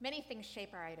Many things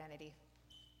shape our identity.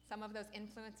 Some of those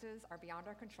influences are beyond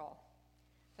our control,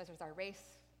 such as our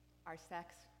race, our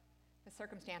sex, the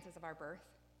circumstances of our birth.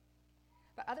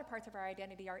 But other parts of our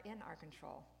identity are in our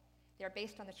control. They are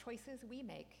based on the choices we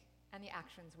make and the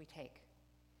actions we take.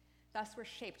 Thus, we're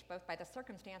shaped both by the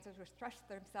circumstances which thrust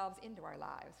themselves into our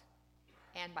lives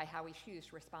and by how we choose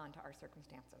to respond to our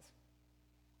circumstances.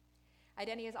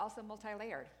 Identity is also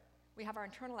multi-layered. We have our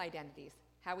internal identities,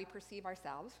 how we perceive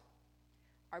ourselves,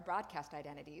 our broadcast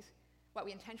identities, what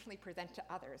we intentionally present to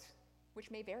others,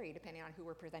 which may vary depending on who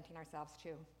we're presenting ourselves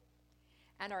to,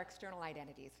 and our external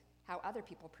identities, how other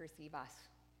people perceive us,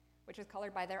 which is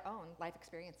colored by their own life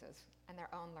experiences and their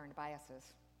own learned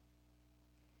biases.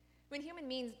 When human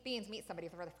beings meet somebody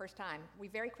for the first time, we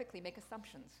very quickly make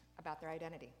assumptions about their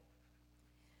identity.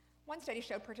 One study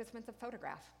showed participants a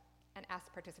photograph and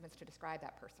asked participants to describe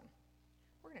that person.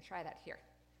 We're going to try that here.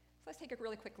 So let's take a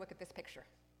really quick look at this picture.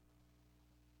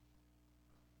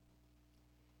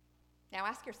 Now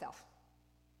ask yourself,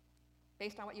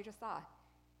 based on what you just saw,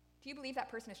 do you believe that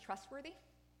person is trustworthy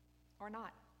or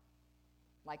not?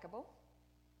 Likable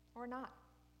or not?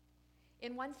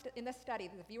 In this study,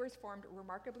 the viewers formed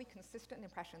remarkably consistent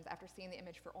impressions after seeing the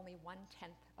image for only 1/10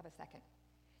 of a second.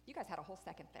 You guys had a whole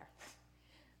second there.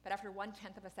 But after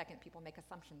 1/10 of a second, people make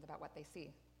assumptions about what they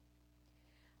see.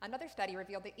 Another study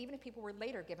revealed that even if people were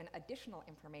later given additional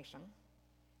information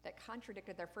that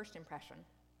contradicted their first impression,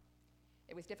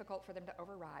 it was difficult for them to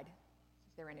override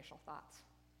their initial thoughts.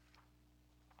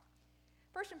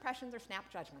 First impressions are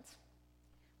snap judgments.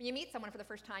 When you meet someone for the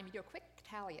first time, you do a quick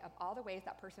tally of all the ways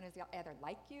that person is either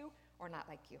like you or not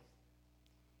like you.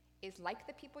 Is like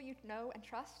the people you know and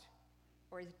trust,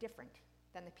 or is different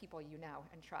than the people you know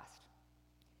and trust?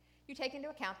 You take into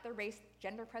account their race,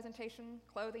 gender presentation,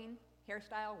 clothing,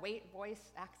 hairstyle, weight,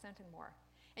 voice, accent, and more.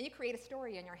 And you create a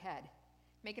story in your head,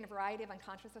 making a variety of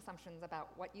unconscious assumptions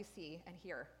about what you see and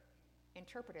hear,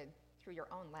 interpreted through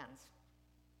your own lens.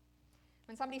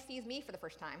 When somebody sees me for the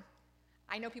first time,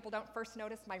 I know people don't first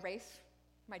notice my race,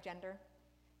 my gender,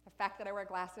 the fact that I wear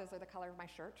glasses, or the color of my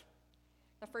shirt.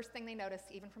 The first thing they notice,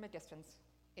 even from a distance,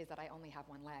 is that I only have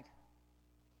one leg.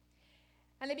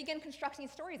 And they begin constructing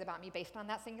stories about me based on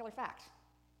that singular fact.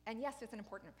 And yes, it's an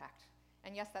important fact.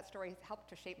 And yes, that story has helped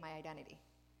to shape my identity.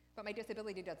 But my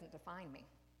disability doesn't define me.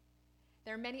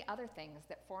 There are many other things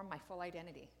that form my full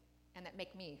identity and that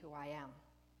make me who I am.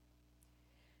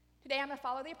 Today, I'm going to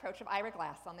follow the approach of Ira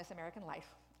Glass on This American Life,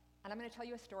 and I'm going to tell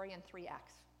you a story in 3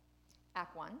 acts.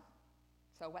 Act 1,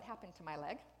 so what happened to my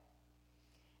leg?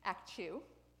 Act 2,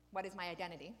 what is my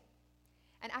identity?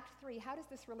 And Act 3, how does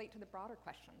this relate to the broader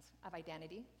questions of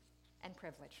identity and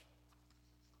privilege?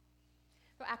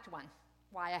 So Act 1,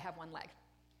 why I have one leg.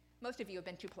 Most of you have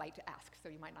been too polite to ask, so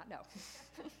you might not know.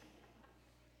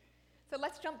 So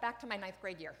let's jump back to my 9th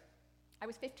grade year. I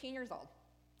was 15 years old.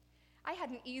 I had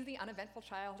an easy, uneventful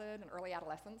childhood and early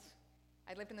adolescence.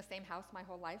 I lived in the same house my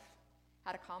whole life,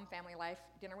 had a calm family life.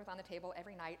 Dinner was on the table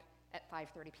every night at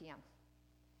 5:30 p.m.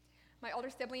 My older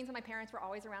siblings and my parents were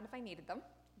always around if I needed them,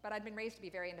 but I'd been raised to be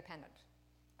very independent.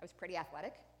 I was pretty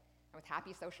athletic. I was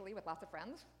happy socially with lots of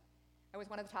friends. I was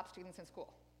one of the top students in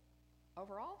school.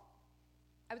 Overall,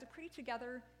 I was a pretty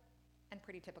together and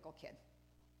pretty typical kid.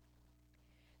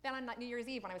 Then on New Year's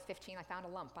Eve when I was 15, I found a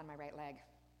lump on my right leg,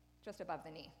 just above the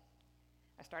knee.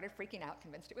 I started freaking out,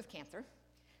 convinced it was cancer.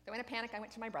 So in a panic, I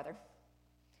went to my brother.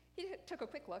 He took a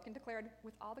quick look and declared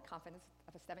with all the confidence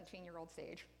of a 17-year-old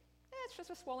sage, it's just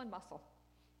a swollen muscle.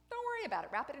 Don't worry about it.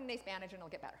 Wrap it in an ace bandage and it'll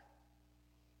get better.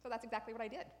 So that's exactly what I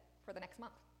did for the next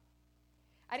month.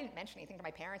 I didn't mention anything to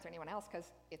my parents or anyone else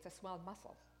because it's a swelled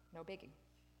muscle, no biggie.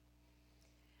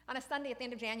 On a Sunday at the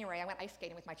end of January, I went ice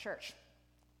skating with my church.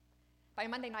 By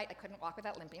Monday night, I couldn't walk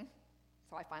without limping,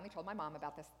 so I finally told my mom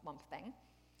about this lump thing.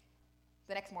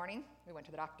 The next morning, we went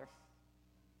to the doctor.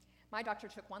 My doctor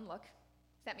took one look,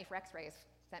 sent me for x-rays,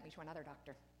 sent me to another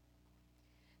doctor.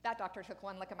 That doctor took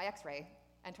one look at my x-ray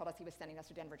and told us he was sending us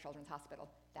to Denver Children's Hospital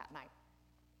that night.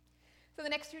 So the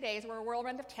next 2 days were a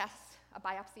whirlwind of tests, a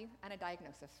biopsy, and a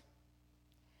diagnosis.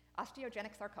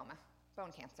 Osteogenic sarcoma,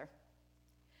 bone cancer.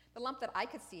 The lump that I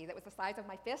could see that was the size of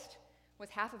my fist was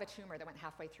half of a tumor that went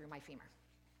halfway through my femur.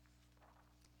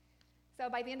 So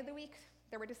by the end of the week,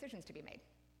 there were decisions to be made.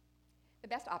 The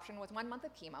best option was 1 month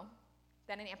of chemo,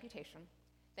 then an amputation,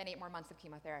 then 8 more months of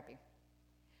chemotherapy.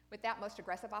 With that most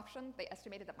aggressive option, they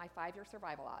estimated that my 5-year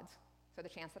survival odds, so the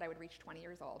chance that I would reach 20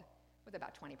 years old, was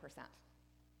about 20%. So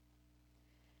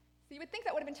you would think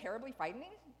that would have been terribly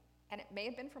frightening, and it may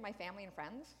have been for my family and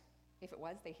friends. If it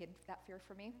was, they hid that fear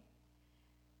from me.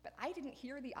 But I didn't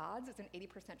hear the odds as an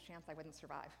 80% chance I wouldn't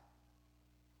survive.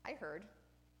 I heard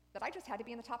that I just had to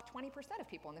be in the top 20% of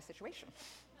people in this situation.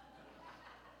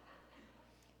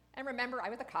 And remember, I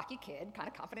was a cocky kid, kind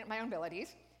of confident in my own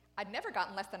abilities. I'd never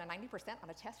gotten less than a 90% on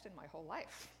a test in my whole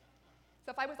life.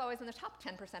 So if I was always in the top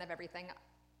 10% of everything,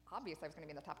 obviously I was going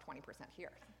to be in the top 20%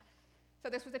 here. So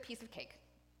this was a piece of cake.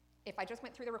 If I just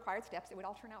went through the required steps, it would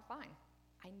all turn out fine.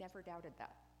 I never doubted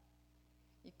that.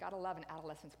 You've got to love an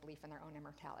adolescent's belief in their own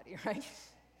immortality, right?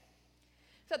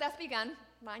 So thus began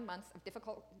 9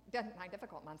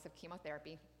 difficult months of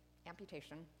chemotherapy,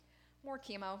 amputation, more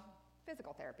chemo,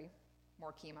 physical therapy,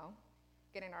 more chemo,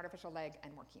 getting an artificial leg,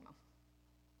 and more chemo.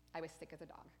 I was sick as a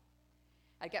dog.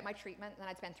 I'd get my treatment, then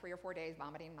I'd spend 3 or 4 days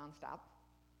vomiting nonstop.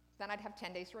 Then I'd have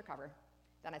 10 days to recover.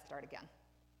 Then I'd start again.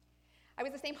 I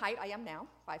was the same height I am now,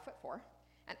 5'4",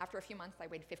 and after a few months, I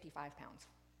weighed 55 pounds.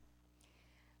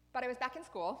 But I was back in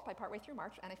school by partway through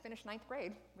March, and I finished 9th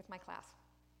grade with my class,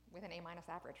 with an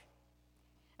A- average.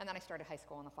 And then I started high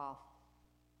school in the fall.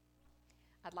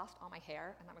 I'd lost all my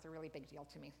hair, and that was a really big deal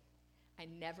to me. I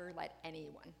never let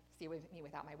anyone see me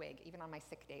without my wig, even on my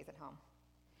sick days at home.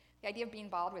 The idea of being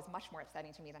bald was much more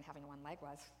upsetting to me than having one leg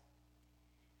was.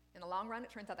 In the long run, it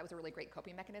turns out that was a really great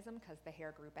coping mechanism because the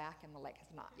hair grew back and the leg has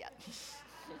not yet.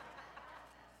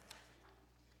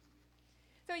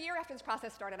 So a year after this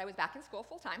process started, I was back in school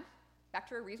full-time, back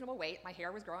to a reasonable weight, my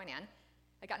hair was growing in,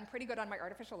 I'd gotten pretty good on my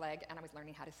artificial leg, and I was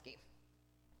learning how to ski.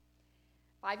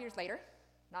 5 years later,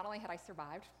 not only had I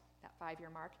survived that 5-year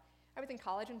mark, I was in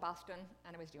college in Boston,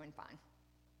 and I was doing fine.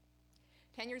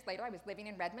 10 years later, I was living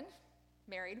in Redmond,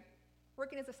 married,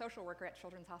 working as a social worker at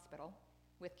Children's Hospital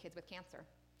with kids with cancer.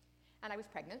 And I was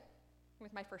pregnant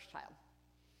with my first child.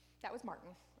 That was Martin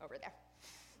over there.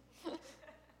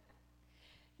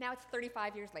 Now it's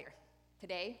 35 years later.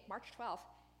 Today, March 12th,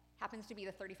 happens to be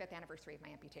the 35th anniversary of my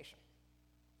amputation.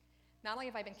 Not only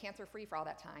have I been cancer-free for all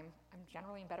that time, I'm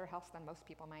generally in better health than most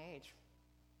people my age.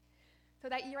 So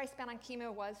that year I spent on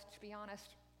chemo was, to be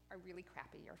honest, a really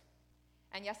crappy year.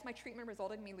 And yes, my treatment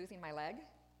resulted in me losing my leg,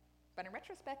 but in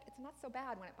retrospect, it's not so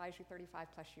bad when it buys you 35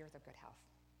 plus years of good health.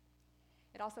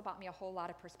 It also bought me a whole lot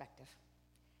of perspective.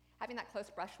 Having that close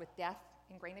brush with death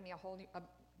ingrained in me a whole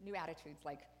new attitudes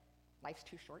like, life's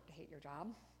too short to hate your job.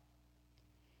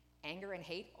 Anger and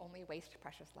hate only waste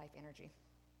precious life energy.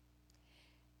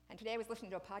 And today I was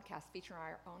listening to a podcast featuring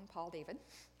our own Paul David.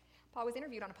 Paul was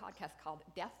interviewed on a podcast called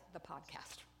Death the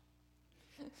Podcast.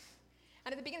 And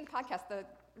at the beginning of the podcast,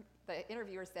 the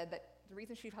interviewer said that the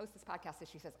reason she hosts this podcast is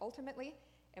she says, ultimately,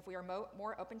 if we are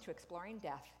more open to exploring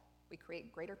death, we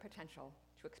create greater potential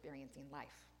to experiencing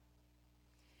life.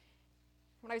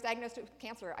 When I was diagnosed with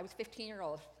cancer, I was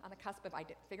 15-year-old on the cusp of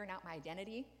figuring out my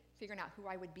identity, figuring out who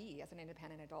I would be as an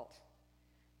independent adult.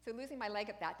 So losing my leg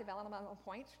at that developmental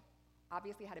point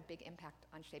obviously had a big impact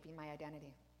on shaping my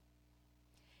identity.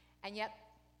 And yet,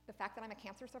 the fact that I'm a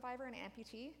cancer survivor and an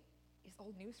amputee is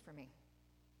old news for me.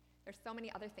 There's so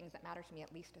many other things that matter to me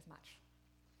at least as much.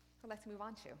 So let's move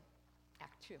on to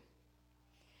Act 2.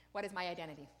 What is my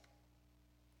identity?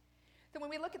 So when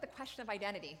we look at the question of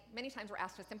identity, many times we're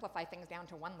asked to simplify things down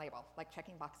to one label, like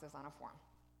checking boxes on a form.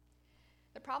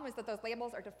 The problem is that those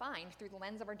labels are defined through the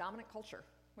lens of our dominant culture,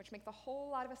 which makes a whole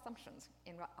lot of assumptions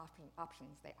in what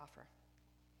options they offer.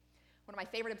 One of my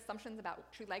favorite assumptions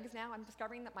about true legs now, I'm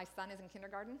discovering that my son is in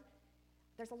kindergarten.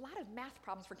 There's a lot of math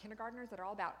problems for kindergartners that are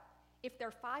all about, if there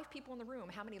are 5 people in the room,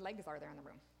 how many legs are there in the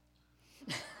room?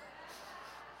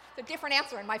 It's a different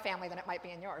answer in my family than it might be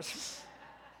in yours.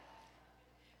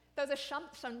 Those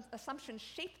assumptions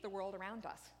shape the world around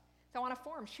us. So on a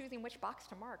form, choosing which box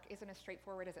to mark isn't as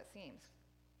straightforward as it seems.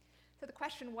 So the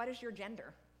question, what is your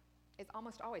gender, is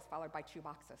almost always followed by 2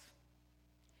 boxes.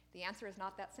 The answer is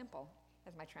not that simple,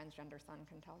 as my transgender son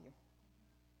can tell you.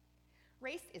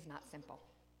 Race is not simple.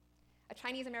 A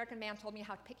Chinese American man told me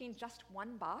how picking just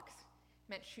one box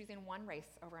meant choosing one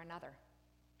race over another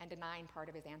and denying part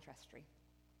of his ancestry.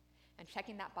 And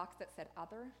checking that box that said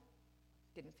other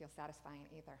didn't feel satisfying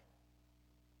either.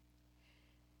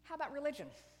 How about religion?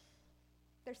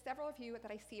 There's several of you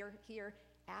that I see here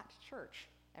at church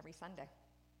every Sunday.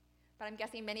 But I'm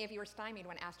guessing many of you are stymied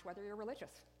when asked whether you're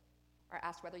religious or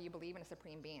asked whether you believe in a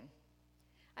supreme being.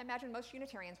 I imagine most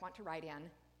Unitarians want to write in,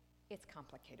 it's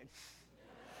complicated.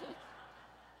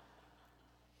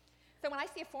 So when I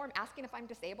see a form asking if I'm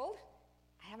disabled,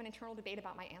 I have an internal debate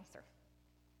about my answer.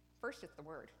 First, it's the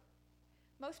word.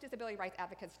 Most disability rights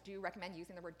advocates do recommend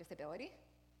using the word disability.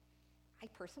 I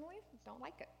personally don't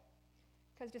like it,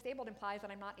 because disabled implies that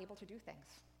I'm not able to do things.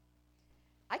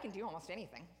 I can do almost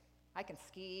anything. I can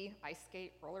ski, ice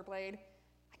skate, rollerblade.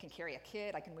 I can carry a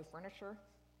kid. I can move furniture.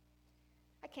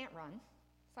 I can't run,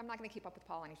 so I'm not going to keep up with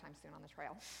Paul anytime soon on the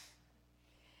trail.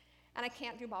 And I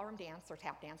can't do ballroom dance or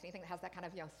tap dance, anything that has that kind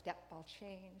of, step, ball,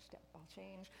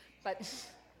 change. But,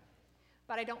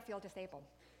 but I don't feel disabled.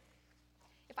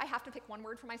 If I have to pick one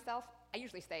word for myself, I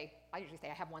usually say I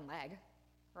have one leg,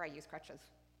 or I use crutches.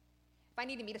 If I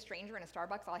need to meet a stranger in a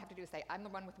Starbucks, all I have to do is say, I'm the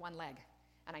one with one leg,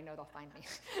 and I know they'll find me.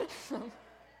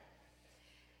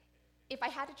 If I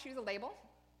had to choose a label,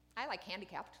 I like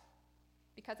handicapped,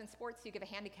 because in sports you give a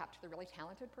handicap to the really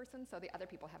talented person so the other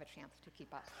people have a chance to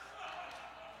keep up.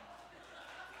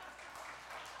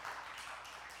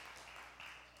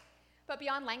 But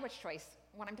beyond language choice,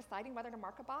 when I'm deciding whether to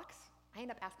mark a box, I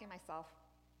end up asking myself,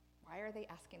 why are they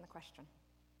asking the question?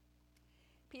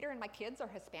 Peter and my kids are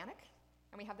Hispanic,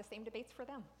 and we have the same debates for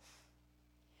them.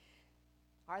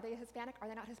 Are they Hispanic? Are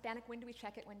they not Hispanic? When do we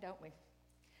check it? When don't we?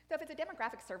 So if it's a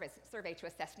demographic survey to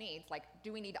assess needs, like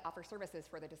do we need to offer services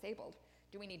for the disabled?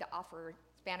 Do we need to offer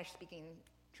Spanish-speaking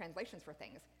translations for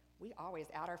things? We always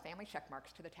add our family check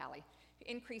marks to the tally to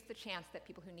increase the chance that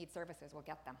people who need services will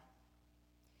get them.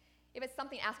 If it's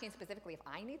something asking specifically if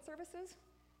I need services,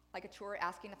 like a tour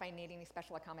asking if I need any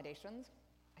special accommodations,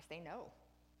 I say no,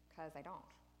 because I don't.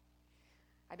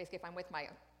 I basically, if I'm with my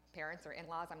parents or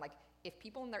in-laws, I'm like, if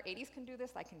people in their 80s can do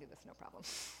this, I can do this, no problem.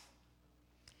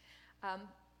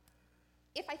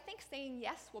 If I think saying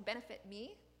yes will benefit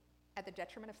me at the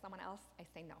detriment of someone else, I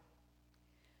say no.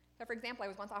 So for example, I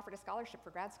was once offered a scholarship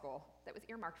for grad school that was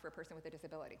earmarked for a person with a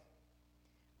disability.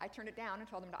 I turned it down and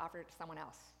told them to offer it to someone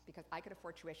else because I could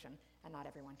afford tuition and not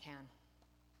everyone can.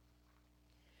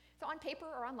 So on paper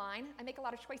or online, I make a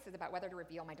lot of choices about whether to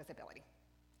reveal my disability.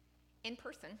 In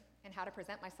person, and how to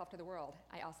present myself to the world,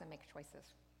 I also make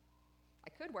choices. I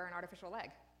could wear an artificial leg.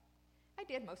 I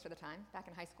did most of the time, back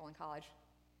in high school and college.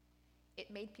 It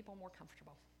made people more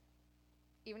comfortable.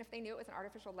 Even if they knew it was an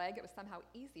artificial leg, it was somehow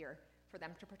easier for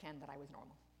them to pretend that I was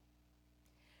normal.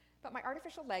 But my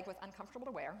artificial leg was uncomfortable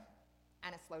to wear,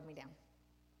 and it slowed me down.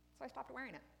 So I stopped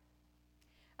wearing it.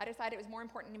 I decided it was more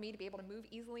important to me to be able to move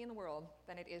easily in the world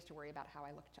than it is to worry about how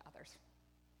I look to others.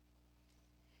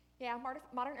 Yeah,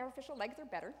 modern artificial legs are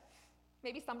better.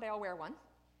 Maybe someday I'll wear one.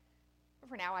 But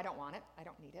for now, I don't want it. I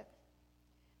don't need it.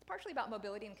 It's partially about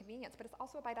mobility and convenience, but it's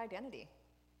also about identity.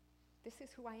 This is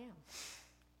who I am.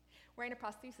 Wearing a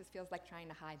prosthesis feels like trying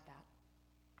to hide that.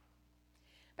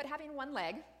 But having one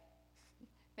leg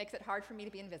makes it hard for me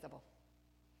to be invisible.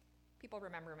 People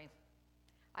remember me.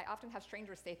 I often have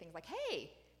strangers say things like,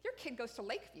 hey, your kid goes to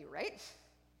Lakeview, right?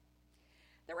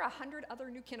 There were 100 other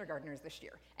new kindergartners this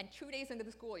year, and 2 days into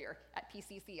the school year at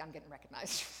PCC, I'm getting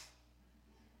recognized.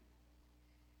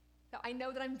 So I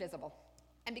know that I'm visible,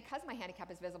 and because my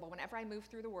handicap is visible, whenever I move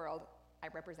through the world, I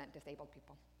represent disabled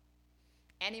people.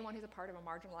 Anyone who's a part of a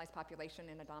marginalized population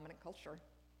in a dominant culture,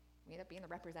 we end up being the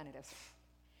representatives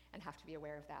and have to be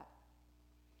aware of that.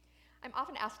 I'm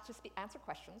often asked to answer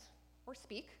questions, or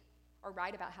speak, or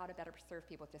write about how to better serve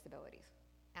people with disabilities.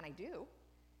 And I do,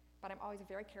 but I'm always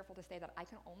very careful to say that I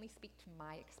can only speak to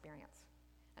my experience.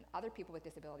 And other people with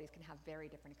disabilities can have very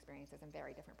different experiences and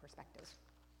very different perspectives.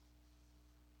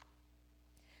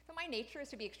 So my nature is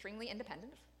to be extremely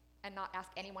independent and not ask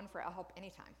anyone for help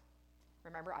anytime.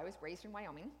 Remember, I was raised in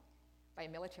Wyoming by a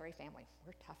military family.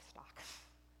 We're tough stock.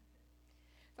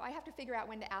 So I have to figure out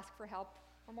when to ask for help,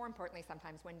 or more importantly,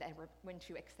 sometimes when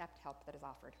to accept help that is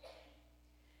offered.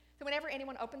 So whenever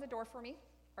anyone opens a door for me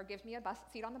or gives me a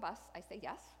seat on the bus, I say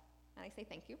yes, and I say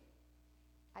thank you.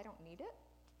 I don't need it,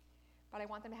 but I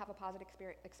want them to have a positive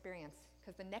experience,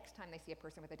 because the next time they see a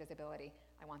person with a disability,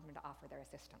 I want them to offer their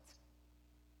assistance.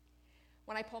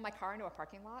 When I pull my car into a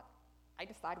parking lot, I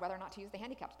decide whether or not to use the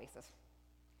handicap spaces.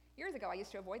 Years ago, I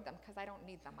used to avoid them because I don't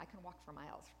need them. I can walk for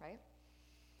miles, right?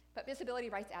 But disability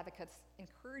rights advocates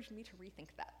encouraged me to rethink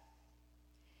that.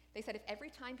 They said if every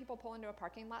time people pull into a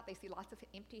parking lot, they see lots of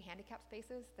empty handicap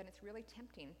spaces, then it's really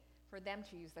tempting for them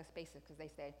to use those spaces because they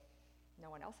say, no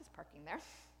one else is parking there.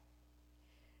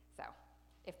 So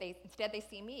if instead they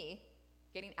see me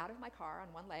getting out of my car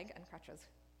on one leg and crutches,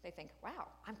 they think, wow,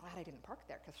 I'm glad I didn't park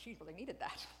there because she really needed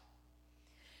that.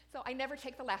 So I never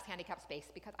take the last handicap space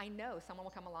because I know someone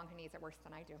will come along who needs it worse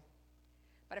than I do.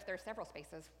 But if there are several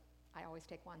spaces, I always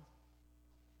take one.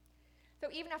 So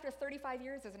even after 35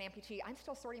 years as an amputee, I'm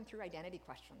still sorting through identity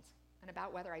questions and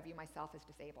about whether I view myself as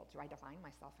disabled. Do I define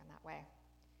myself in that way?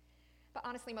 But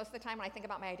honestly, most of the time when I think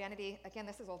about my identity, again,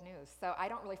 this is old news. So I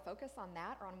don't really focus on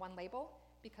that or on one label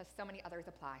because so many others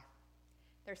apply.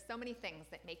 There's so many things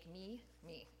that make me,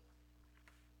 me.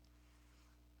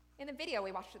 In the video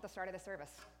we watched at the start of the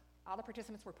service, all the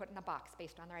participants were put in a box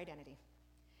based on their identity.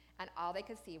 And all they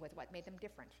could see was what made them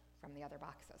different from the other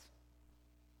boxes.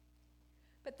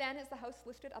 But then as the host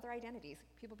listed other identities,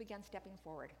 people began stepping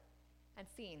forward. and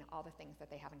seeing all the things that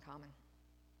they have in common.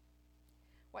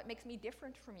 What makes me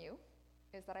different from you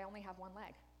is that I only have one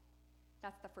leg.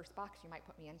 That's the first box you might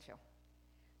put me into.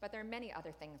 But there are many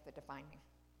other things that define me.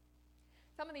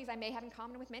 Some of these I may have in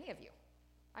common with many of you.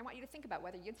 I want you to think about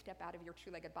whether you'd step out of your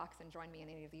two-legged box and join me in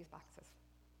any of these boxes.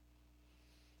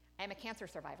 I am a cancer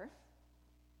survivor.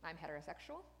 I'm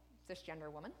heterosexual,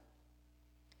 cisgender woman.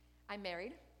 I'm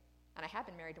married, and I have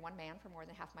been married to one man for more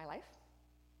than half my life.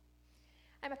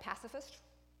 I'm a pacifist.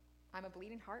 I'm a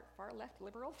bleeding heart, far-left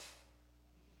liberal.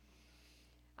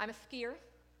 I'm a skier,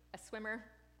 a swimmer,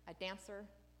 a dancer,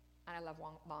 and I love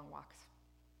long walks.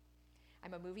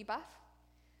 I'm a movie buff,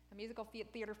 a musical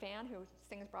theater fan who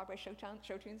sings Broadway show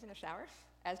tunes in the shower,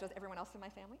 as does everyone else in my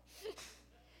family,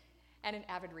 and an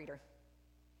avid reader.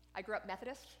 I grew up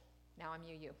Methodist, now I'm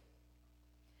UU.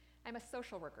 I'm a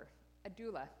social worker, a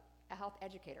doula, a health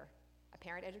educator, a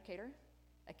parent educator,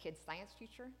 a kids science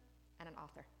teacher, and an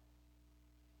author.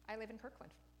 I live in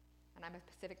Kirkland, and I'm a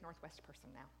Pacific Northwest person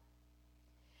now.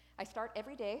 I start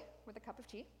every day with a cup of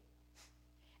tea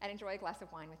and enjoy a glass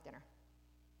of wine with dinner.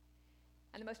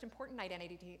 And the most important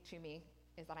identity to me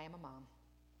is that I am a mom.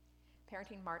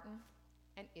 Parenting Martin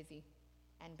and Izzy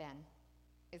and Ben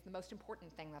is the most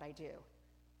important thing that I do,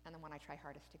 and the one I try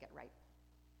hardest to get right.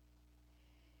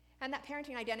 And that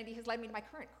parenting identity has led me to my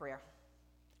current career.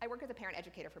 I work as a parent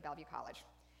educator for Bellevue College.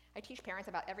 I teach parents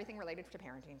about everything related to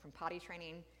parenting, from potty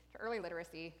training to early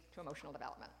literacy to emotional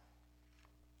development.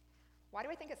 Why do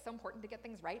I think it's so important to get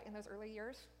things right in those early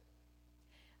years?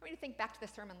 I want you to think back to the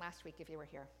sermon last week if you were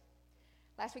here.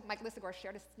 Last week, Mike Lissagore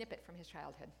shared a snippet from his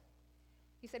childhood.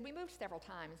 He said, "We moved several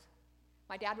times.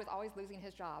 My dad was always losing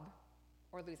his job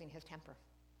or losing his temper.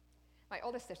 My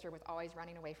oldest sister was always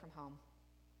running away from home."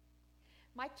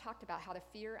 Mike talked about how the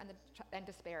fear and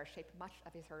despair shaped much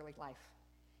of his early life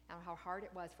and how hard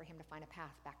it was for him to find a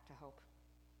path back to hope.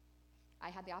 I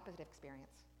had the opposite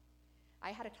experience.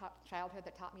 I had a childhood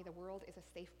that taught me the world is a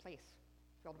safe place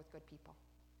filled with good people.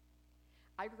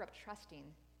 I grew up trusting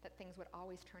that things would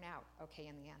always turn out okay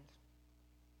in the end.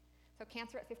 So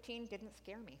cancer at 15 didn't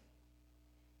scare me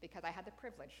because I had the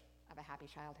privilege of a happy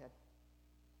childhood.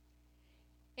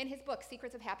 In his book,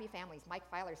 Secrets of Happy Families, Mike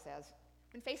Filer says,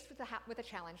 when faced with a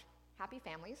challenge, happy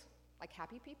families, like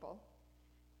happy people,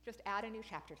 just add a new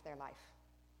chapter to their life.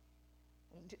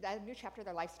 Add a new chapter to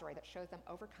their life story that shows them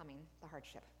overcoming the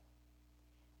hardship.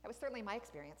 That was certainly my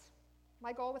experience.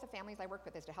 My goal with the families I work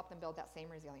with is to help them build that same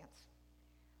resilience.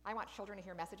 I want children to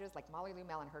hear messages like Molly Lou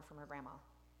Mellon heard from her grandma.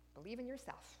 Believe in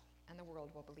yourself, and the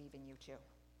world will believe in you too.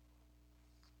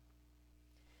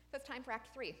 So it's time for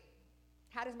Act 3.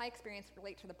 How does my experience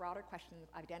relate to the broader questions of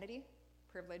identity,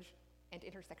 privilege, and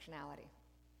intersectionality?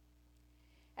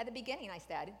 At the beginning, I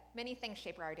said, many things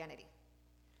shape our identity.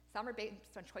 Some are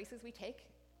based on choices we take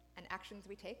and actions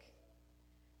we take,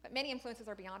 but many influences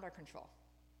are beyond our control.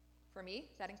 For me,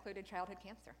 that included childhood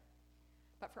cancer.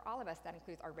 But for all of us, that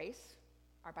includes our race,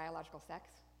 our biological sex,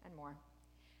 and more.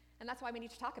 And that's why we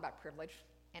need to talk about privilege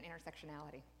and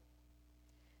intersectionality.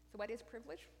 So what is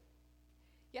privilege?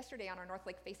 Yesterday on our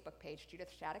Northlake Facebook page,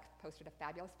 Judith Shattuck posted a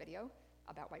fabulous video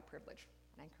about white privilege,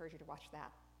 and I encourage you to watch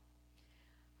that.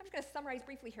 I'm just going to summarize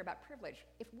briefly here about privilege.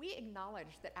 If we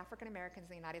acknowledge that African Americans in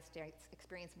the United States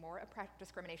experience more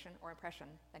discrimination or oppression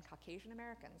than Caucasian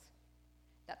Americans,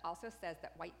 that also says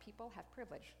that white people have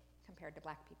privilege compared to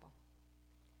black people.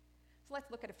 So let's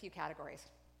look at a few categories.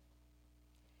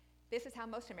 This is how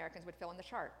most Americans would fill in the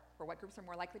chart for what groups are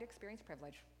more likely to experience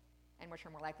privilege and which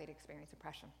are more likely to experience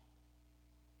oppression.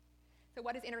 So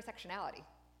what is intersectionality?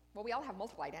 Well, we all have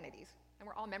multiple identities, and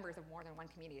we're all members of more than one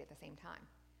community at the same time.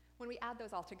 When we add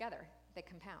those all together, they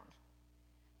compound.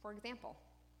 For example,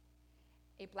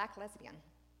 a black lesbian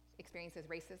experiences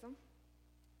racism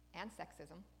and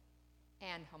sexism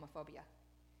and homophobia.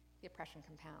 The oppression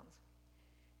compounds.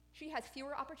 She has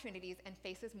fewer opportunities and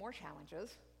faces more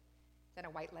challenges than a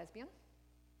white lesbian,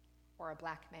 or a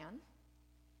black man,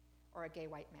 or a gay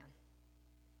white man.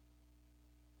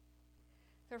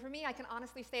 So for me, I can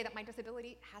honestly say that my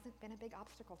disability hasn't been a big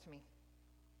obstacle to me.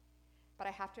 But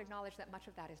I have to acknowledge that much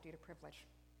of that is due to privilege.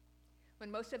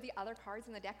 When most of the other cards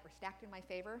in the deck were stacked in my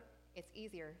favor, it's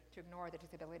easier to ignore the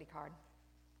disability card.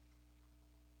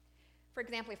 For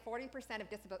example, 40%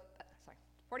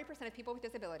 of people with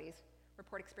disabilities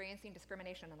report experiencing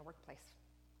discrimination in the workplace.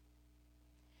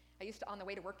 I used to, on the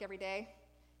way to work every day,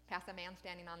 pass a man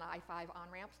standing on the I-5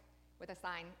 on-ramps with a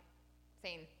sign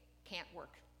saying, "Can't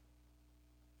work."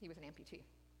 He was an amputee.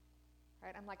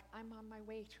 Right? I'm like, I'm on my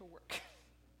way to work.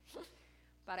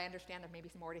 But I understand there may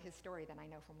be more to his story than I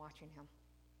know from watching him.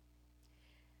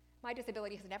 My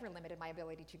disability has never limited my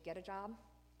ability to get a job,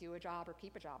 do a job, or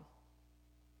keep a job.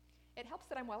 It helps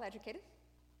that I'm well educated.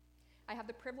 I have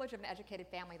the privilege of an educated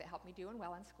family that helped me do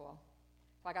well in school.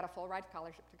 So I got a full ride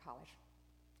scholarship to college.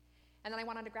 And then I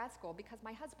went on to grad school because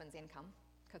my husband's income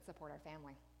could support our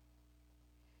family.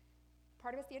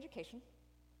 Part of it's the education.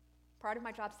 Part of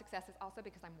my job success is also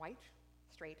because I'm white,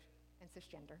 straight, and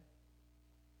cisgender.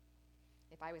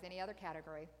 If I was any other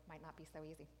category, it might not be so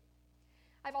easy.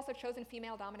 I've also chosen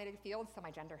female-dominated fields, so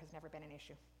my gender has never been an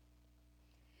issue.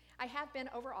 I have been,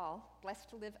 overall, blessed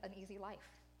to live an easy life.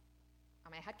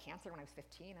 I had cancer when I was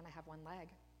 15, and I have one leg.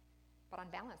 But on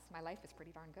balance, my life is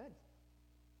pretty darn good.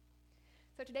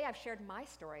 So today I've shared my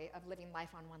story of living life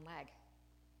on one leg.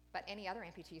 But any other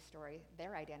amputee story,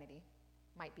 their identity,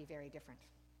 might be very different.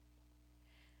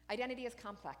 Identity is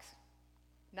complex.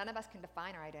 None of us can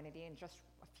define our identity in just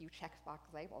a few checkbox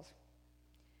labels.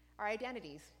 Our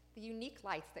identities, the unique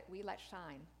lights that we let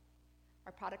shine,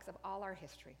 are products of all our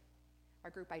history, our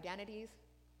group identities,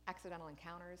 accidental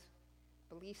encounters,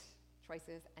 beliefs,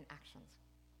 choices, and actions.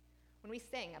 When we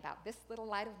sing about this little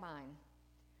light of mine,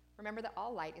 remember that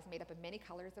all light is made up of many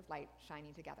colors of light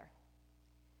shining together.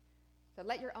 So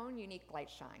let your own unique light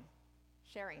shine,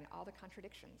 sharing all the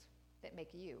contradictions that make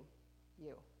you,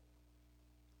 you.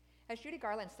 As Judy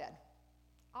Garland said,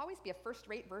 always be a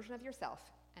first-rate version of yourself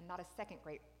and not a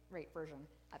second-rate version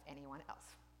of anyone else.